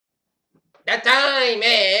The time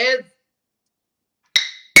is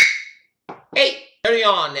 8:30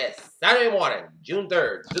 on this Saturday morning, June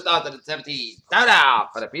 3rd, 2017. Shout out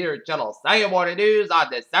for the Peter Channel Saturday morning news on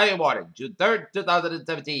this Saturday morning, June 3rd,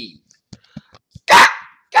 2017.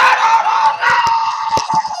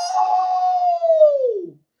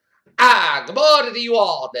 Good morning to you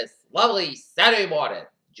all this lovely Saturday morning,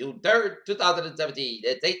 June 3rd, 2017.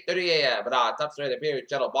 It's 8:30 a.m. and on Top Straight Peter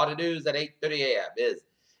Channel morning news at 8:30 a.m.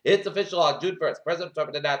 It's official on June 1st. President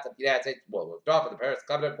Trump announced that the United States will withdraw from the Paris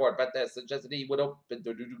Climate Accord, but that suggested he would open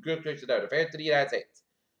the negotiations of affairs to the United States.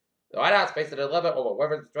 The White House faced an dilemma over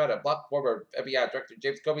whether to try to block former FBI Director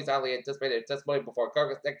James Comey's highly anticipated testimony before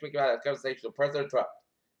Congress next week about a conversation with President Trump.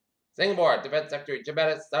 Singapore Defense Secretary Jim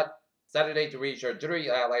Mattis Saturday to reassure jury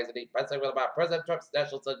allies and pressing about President Trump's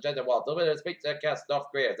national agenda while delivering a speech that cast North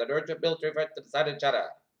Korea as an urgent military threat to the side of China.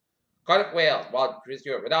 Cardiff, Wales, while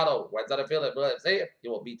Cristiano Ronaldo went on a field at William Stadium, he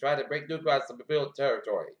will be trying to break new ground some field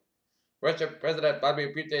territory. Russian President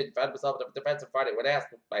Vladimir Putin found himself in a defensive Friday when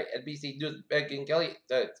asked by NBC News' Megyn Kelly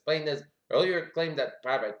to explain his earlier claim that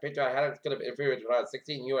Private Patriot Haddix could have interfered with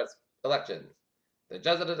 2016 U.S. elections. The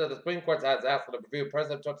President of the Supreme Court has asked for the review of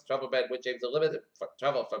President Trump's travel ban, which aims to limit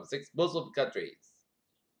travel from 6 Muslim countries.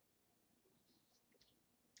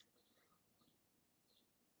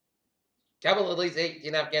 Kabul, at least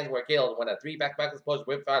 18 Afghans were killed when a 3 backpack explosion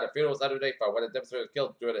went fired at a funeral Saturday for when a demonstrator was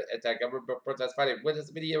killed during an anti-government protest Friday,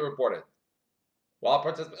 witness media reported. While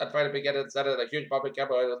protests on Friday began in the center of the huge public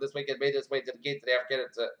capital this weekend made its way to the gates of the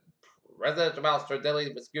Afghan residential miles turned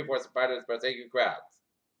deadly with security forces and fighters protecting crowds.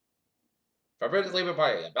 For Britain's Labour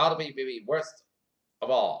Party, about to be worst of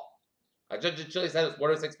all. A judge in Chile said it was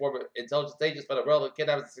 106 former intelligence agents for the role of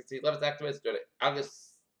kidnapping 11th activists during the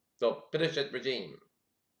Augusto Pinochet regime.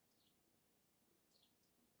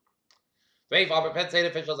 3 former Penn State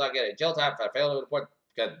officials are getting jail time for failing to report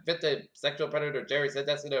convicted sexual predator Jerry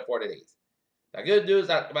Sandusky to 40 days. The good news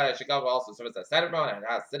out about Chicago also serves as Saturday morning and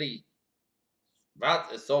how city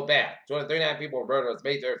violence is so bad. 239 people were murdered on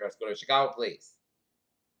May 31st, go to Chicago police.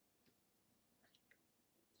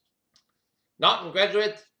 Norton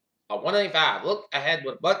graduates of 195 look ahead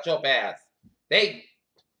with much hope as they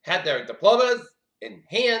had their diplomas in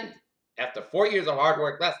hand after 4 years of hard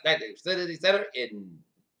work last night at the Facility Center in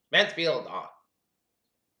Mansfield.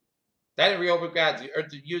 Then reopen grads, you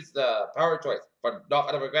urge to use the power of choice. For North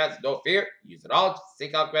Andover grads, no fear. Use it all.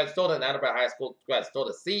 Seek out grads stolen and Andover High School grads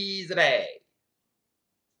stolen C's a day.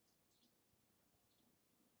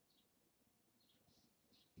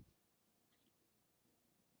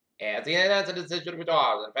 As he announced a decision to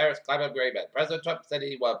withdraw the Paris Climate Agreement, President Trump said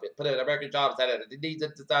he would put in American jobs that it needs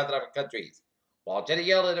it to thousands of other countries. While Jenny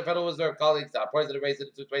Yellen and the Federal Reserve colleagues are poised to raise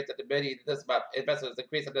interest rates at the meeting this month, investors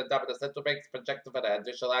increase on the top of the central bank's projection for the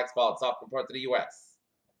additional export and soft report to the U.S.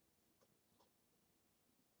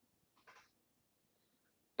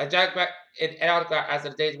 A giant crack in Antarctica as the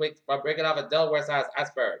days week from breaking off a Delaware-sized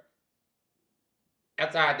iceberg.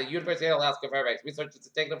 Outside the University of Alaska Fairbanks, researchers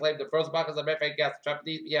are taking the flame to frozen buckets of methane gas trapped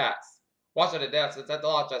beneath the ice. Washington announced since at the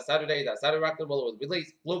launch on Saturday that Saturday rocket will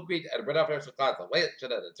release blue, green, and red operational clouds. The way it should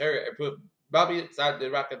have interior improved Bobby side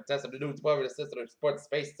the rocket test of the new deployment system to support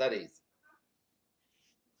space studies.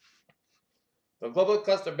 The global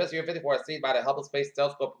cluster Messier 54 is seen by the Hubble Space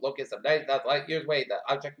Telescope located some 90,000 light years away. The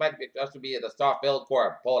object might be just to be in the star-filled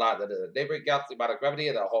core pulled out of the neighboring galaxy by the gravity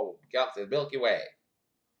of the whole galaxy, the Milky Way.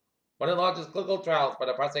 One of the largest clinical trials for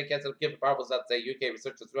the prostate cancer given problems at the UK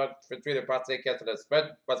researchers for treating prostate cancer that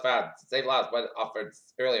spread was found to save lives when offered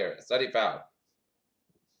earlier. A study found.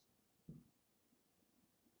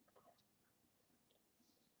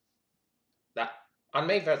 On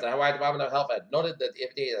May 1st, the Hawaii Department of Health had noted that the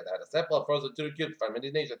FDA had a sample of frozen tuna cubes from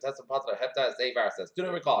Indonesia tested positive hepatitis A virus. As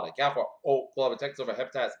student recalled, it accounted for global attacks over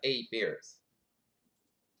hepatitis A fears.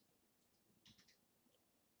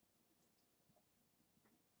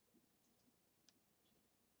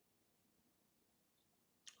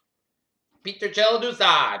 Peter Chell News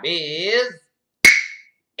Time is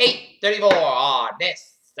 8:34 on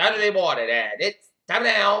this Saturday morning, and it's time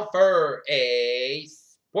now for a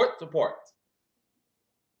sports report.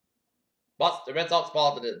 Boston Red Sox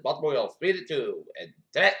fall to the Baltimore Orioles 3-2, and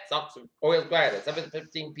tonight Sox Orioles grind at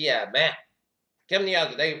 7:15 p.m. Matt Kevin Young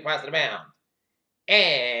today pass the mound,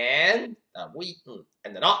 and the Wheaton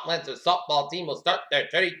and the North Lancers softball team will start their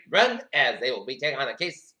 30th run as they will be taking on the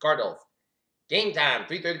Case Cardinals. Game time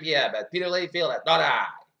 3:30 p.m. at Peter Lane Field at Not High.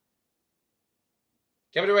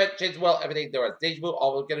 Kevin Durant changed well everything. There was stage move,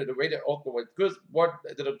 all will get into the rated Oakland with Cruz Ward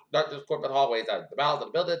into the not just corporate hallways on the miles of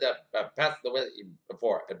the building that passed the way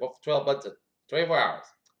before in both 12 months and 24 hours.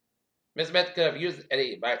 Miss Met could have used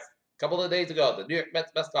any couple of days ago, the New York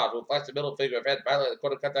Mets mascot who flashed the middle finger of head finally the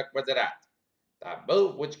quarter contact was it at. That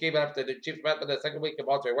move, which came after the Chiefs met in the second week of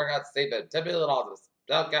voluntary workouts, saved them $10 million.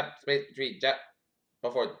 Now cap space between Jack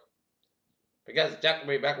before because Jack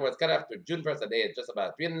Rebecca was cut after June 1st, and they had just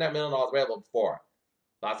about $3.5 million available before.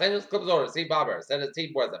 Los Angeles Clippers owner Steve Ballmer said his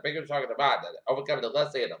team was a bigger target than mine that overcoming the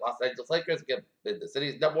less than the Los Angeles Lakers again the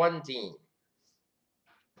city's #1 team.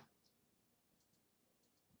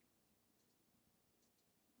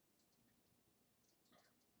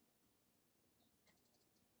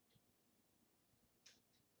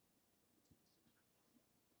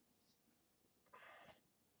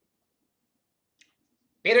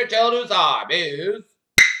 Peter Chellalusa news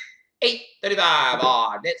 8:35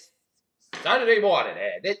 on this Saturday morning,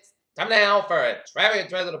 and it's time now for a Travis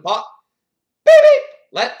President Pop. Beep, beep.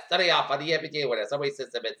 Let's study off on the NBA with a subway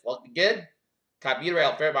system. It's looking good. Commuter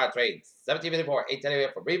rail Fairmont trains 1754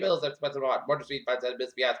 810 for rebuilds. Expensive on Morton Street 510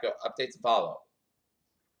 Miss Fiasco. Updates to follow.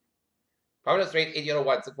 Providence Street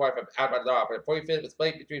 1801 support from outbound door for 45th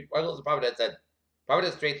display between Ruggles and Providence and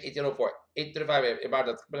Providence Street 1804 835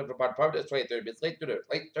 inbound from Providence 23 Miss Late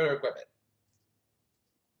Turner equipment.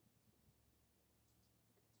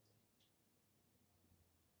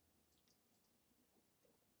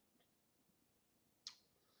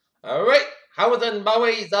 All right, Howard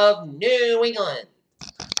Bowies of New England.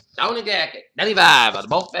 Down and jacket 95 on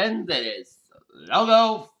both ends. It is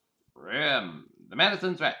logo from the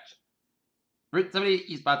Madison stretch. Route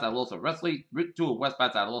 70 eastbound side Los Wesley, Route 2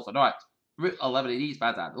 westbound side Los North, Route 11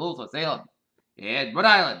 eastbound side Los Salem, and Rhode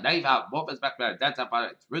Island 95 both ends backbound downtown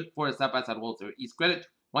Providence, Route 4 southbound side Los East Greenwich,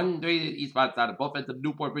 138 eastbound side of both ends of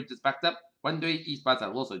Newport Bridge is backed up, 138 eastbound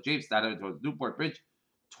side Los James side towards Newport Bridge,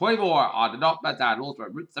 24 on the northbound side Los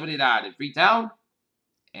Route 79 in Freetown,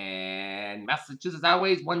 and Massachusetts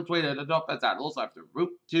Highways 120 on the northbound side also after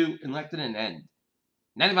Route 2 in Lexington and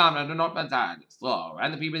 95 on the northbound side slow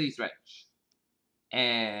around the Peabody stretch.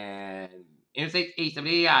 And Interstate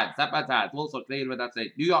 878 southbound side also cleared with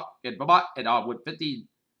upstate New York and Vermont and Arwood 15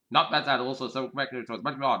 northbound side also 7 Quebec towards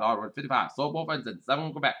Montreal and Arwood 55 so both ends and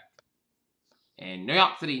 7 Quebec. And New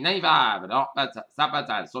York City 95 and southbound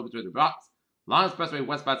side so between the Bronx, Long Expressway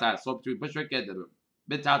westbound side so between Bushwick and the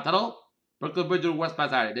Midtown Tunnel, Brooklyn Bridge to the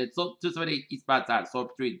westbound side, and then 278 eastbound side so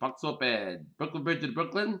between Park Slope and Brooklyn Bridge to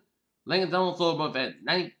Brooklyn, Lincoln Tunnel so both ends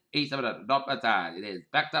 987 on the northbound side. It is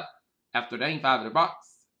backed up after 95 in the Bronx,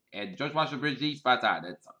 and George Washington Bridge eastbound side.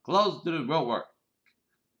 It's closed to the road work.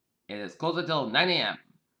 It is closed until 9 a.m.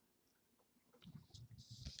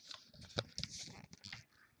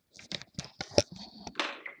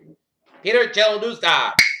 Peter Chill News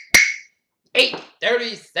Time.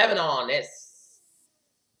 8:37 on this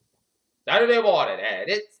Saturday morning, and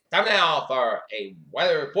it's time now for a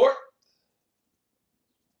weather report.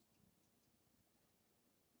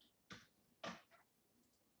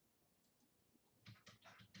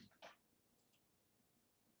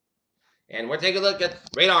 And we're taking a look at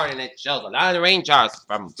radar, and it shows a lot of rain charts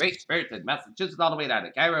from Great Britain, Massachusetts, all the way down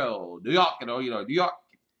to Cairo, New York, and New York.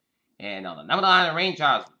 And on the number 9 rain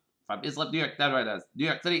charts from Islip, New York, down to New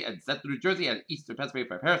York City, and Central New Jersey, and Eastern Pennsylvania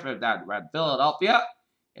from Harrisburg down around Philadelphia,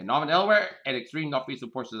 and Northern Delaware, and extreme northeastern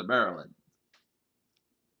portions of Maryland.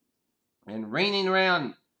 And raining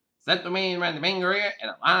around Central Maine, around the Maine area,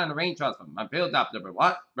 and a line of rain charts from Montpelier down to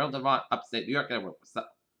Vermont, upstate New York, and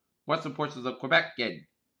western portions of Quebec, and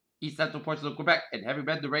east central portions of Quebec, and heavy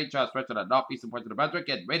red rain charts stretching on the northeastern portions of New Brunswick,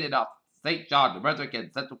 and rated off St. John, New Brunswick,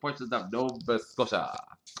 and central portions of Nova Scotia.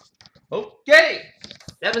 Okay,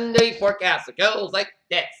 7-day forecast. It goes like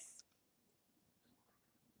this.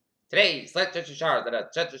 Today, slight chance of showers and a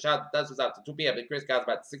chance of showers does out to 2 p.m. Increase skies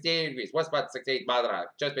about 68 degrees. Westbound 68 miles an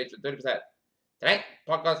hour. Chance of 30%. Tonight,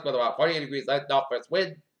 forecast with about 48 degrees. Light northwest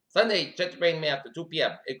wind. Sunday, chance of rain may after 2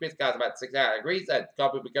 p.m. Increase skies about 69 degrees. And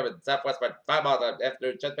cloud will be coming southwest by 5 miles an hour.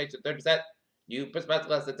 After chance of 30%. New precipitation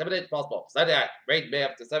less than 10 minutes possible. Sunday night, rain may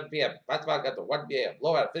after 7 p.m. Fast spot after 1 p.m.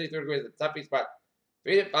 Low at 53 degrees and southeast spot.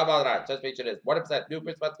 3 to 5 miles an hour. Transpiration is 1%. New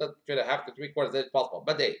precipitation between a half to 3/4 inch possible.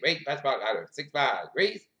 Monday, rain fast spot under 65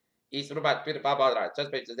 degrees. East of about 3 to 5 miles an hour.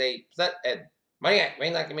 Transpiration is 8%. And Monday night,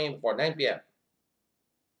 rain likely mean before 9 p.m.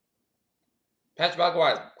 Patch fog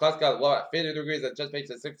wise, clouds got low at 50 degrees and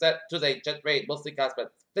transpiration is 6%. Tuesday, chance rain mostly clouds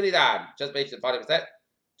but 59. Transpiration 40%.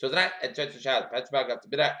 Tuesday night and chance of showers. Patch fog up to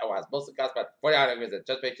midnight. Otherwise, mostly clouds about 49 degrees and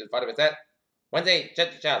transpiration is 40%. Wednesday,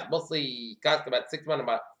 chance of showers. Mostly clouds about 61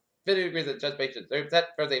 about 50 degrees and transpiration 30%.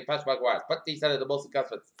 Thursday, patch fog wise. 27 the mostly clouds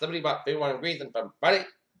but 70 about 51 degrees. And from Friday,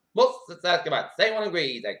 most of the about 71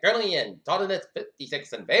 degrees. And currently in Tottenham,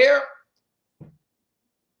 56 and Bear.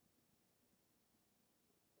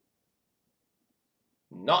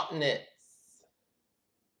 Not in it.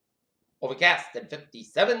 overcast and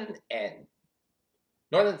 57, and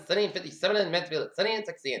northern sunny and 57, and Mansfield sunny and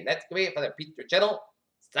 60. And that's great for the Pizza Channel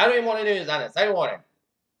Saturday morning news on a Saturday morning,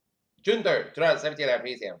 June 3rd, 2017 at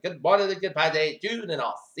p.m. Good morning and good day, June, and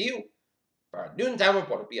I'll see you for our noontime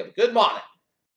report. Be a good morning.